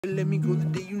Let me go the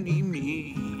day you need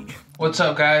me. What's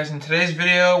up, guys? In today's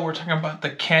video, we're talking about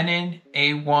the Canon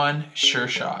A1 Sure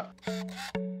Shot.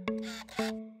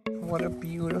 What a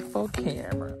beautiful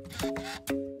camera.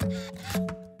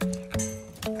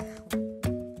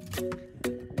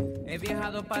 He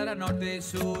viajado para norte y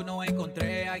sur, no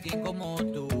encontré a alguien como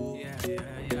tú.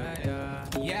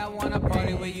 Yeah, I wanna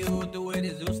party with you, tú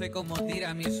eres dulce como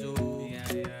tiramisú.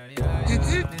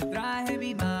 Me traje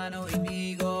mi mano y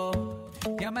amigo,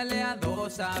 llámale a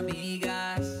dos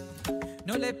amigas.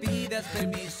 No le pidas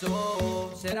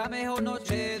permiso, será mejor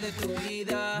noche de tu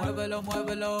vida. Muévelo,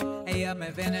 muévelo, ella me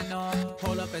envenenó.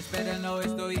 Hold up, espérenlo,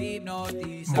 estoy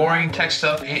hipnotizado. Boring tech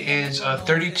stuff. It is a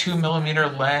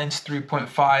 32mm lens,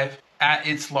 3.5 at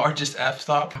its largest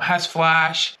f-stop. Has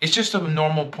flash. It's just a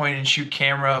normal point and shoot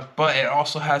camera, but it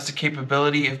also has the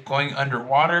capability of going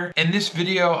underwater. In this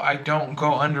video, I don't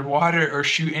go underwater or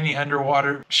shoot any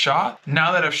underwater shot.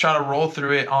 Now that I've shot a roll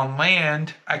through it on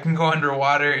land, I can go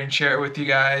underwater and share it with you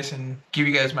guys and give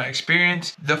you guys my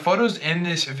experience. The photos in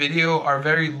this video are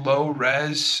very low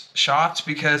res shots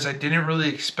because I didn't really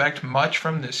expect much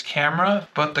from this camera,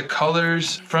 but the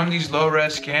colors from these low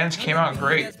res scans came out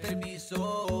great.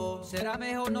 Será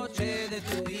mejor noche de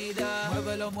tu vida.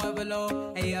 Muévelo,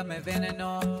 muévelo, ella me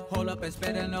envenenó. Hold up,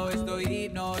 espérenlo, estoy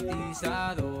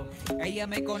hipnotizado. Ella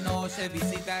me conoce,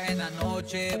 visita en la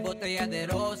noche. Botella de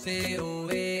roce, oh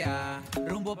yeah.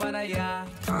 Rumbo para allá,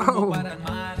 rumbo para el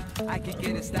mar. Aquí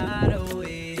quiere estar, oh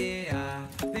yeah.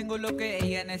 Tengo lo que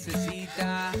ella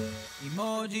necesita.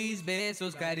 Emojis,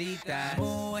 besos, caritas.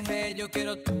 Mujer, yo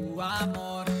quiero tu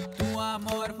amor. Tu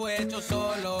amor fue hecho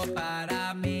solo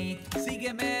para mí.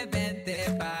 Sígueme,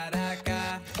 vente para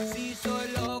acá. Si soy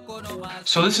loco, no más.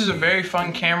 So this is a very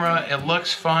fun camera. It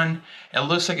looks fun. It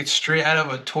looks like it's straight out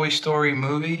of a Toy Story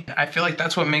movie. I feel like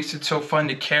that's what makes it so fun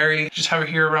to carry. Just have it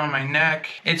here around my neck.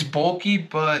 It's bulky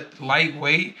but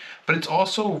lightweight, but it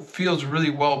also feels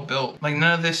really well built. Like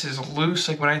none of this is loose.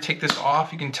 Like when I take this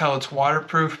off, you can tell it's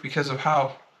waterproof because of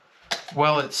how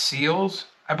well it seals.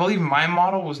 I believe my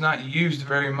model was not used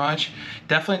very much.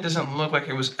 Definitely doesn't look like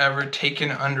it was ever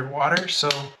taken underwater. So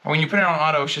when you put it on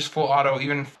auto, it's just full auto,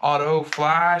 even auto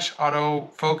flash, auto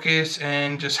focus,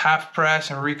 and just half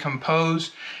press and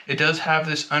recompose. It does have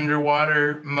this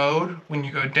underwater mode when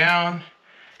you go down,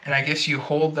 and I guess you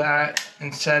hold that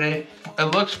and set it.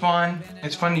 It looks fun.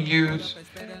 It's fun to use.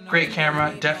 Great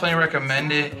camera. Definitely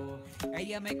recommend it.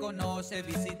 Ella me conoce,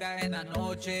 visita en la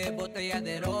noche, botella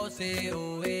de roce,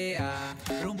 oh yeah.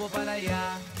 Rumbo para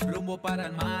allá, rumbo para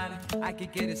el mar, aquí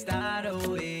quiere estar,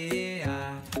 oh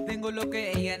yeah. Tengo lo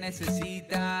que ella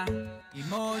necesita,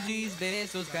 emojis,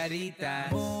 besos,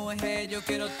 caritas. Mujer, yo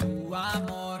quiero tu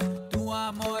amor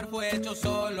fue hecho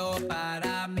solo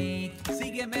para mí.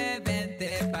 Sígueme,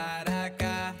 vente para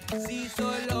acá, si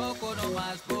soy loco no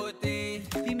más por ti.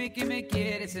 Dime que me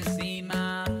quieres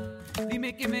encima.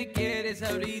 Dime que me quieres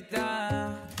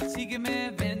ahorita.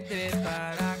 Sígueme, vente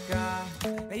para acá.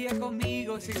 Ella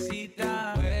conmigo se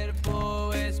excita. Su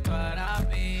cuerpo es para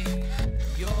mí.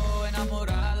 Yo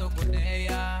enamorado con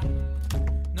ella.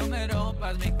 No me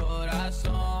rompas mi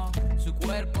corazón. Su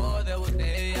cuerpo de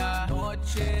botella.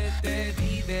 Noche te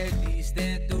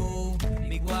divertiste tú.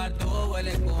 Mi cuarto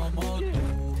huele como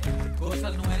tú.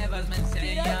 Cosas nuevas me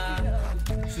enseña.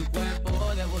 Su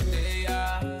cuerpo de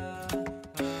botella.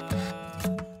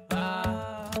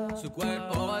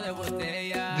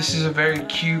 This is a very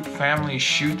cute family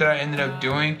shoot that I ended up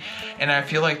doing, and I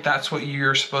feel like that's what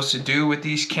you're supposed to do with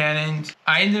these Canons.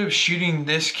 I ended up shooting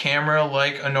this camera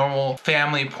like a normal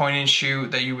family point and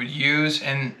shoot that you would use,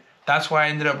 and that's why I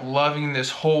ended up loving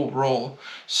this whole roll.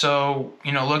 So,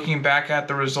 you know, looking back at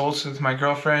the results with my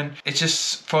girlfriend, it's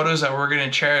just photos that we're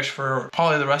gonna cherish for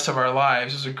probably the rest of our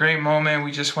lives. It was a great moment.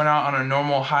 We just went out on a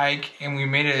normal hike and we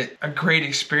made it a great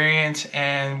experience,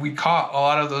 and we caught a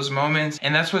lot of those moments.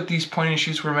 And that's what these point and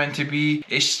shoots were meant to be.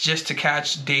 It's just to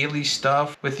catch daily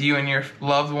stuff with you and your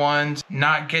loved ones,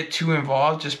 not get too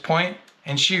involved, just point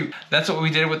and shoot. That's what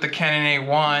we did with the Canon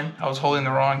A1. I was holding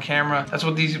the wrong camera. That's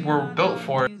what these were built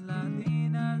for.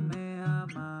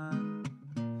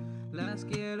 Las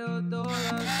quiero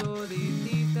todas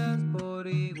todititas por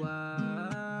igual.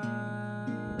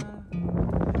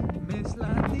 Miss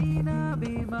Latina,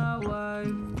 be my wife.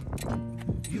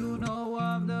 You know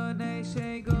I'm the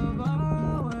namesake of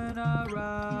all when I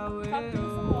ride with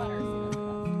you.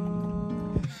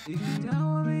 If you're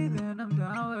down with me, then I'm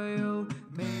down with you.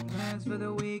 Make plans for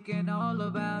the weekend, all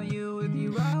about you. If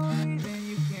you ride with me, then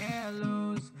you can't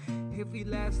lose. if we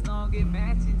last long, get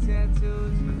matching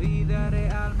tattoos. Vida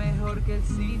real mejor que el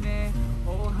cine.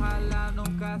 Ojalá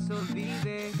nunca se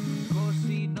olvide.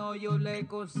 Cocino, yo le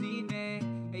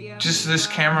cocine. Just this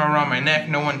camera around my neck,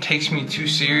 no one takes me too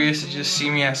serious. They just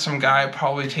see me as some guy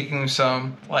probably taking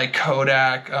some like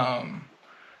Kodak, I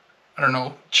don't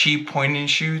know, cheap point and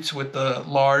shoots with the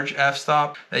large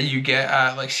f-stop that you get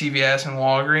at like CVS and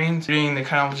Walgreens. They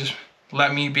kind of just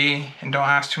let me be and don't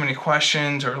ask too many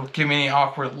questions or give me any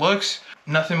awkward looks.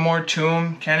 Nothing more to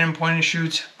them. Canon point and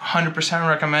shoots, 100%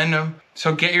 recommend them.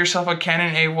 So get yourself a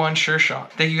Canon A1 sure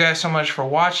shot. Thank you guys so much for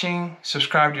watching.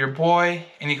 Subscribe to your boy.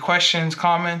 Any questions,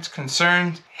 comments,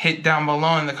 concerns, hit down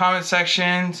below in the comment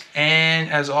sections. And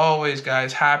as always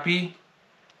guys, happy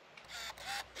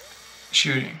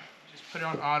shooting. Just put it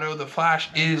on auto. The flash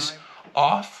is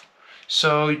off.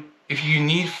 So if you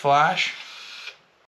need flash,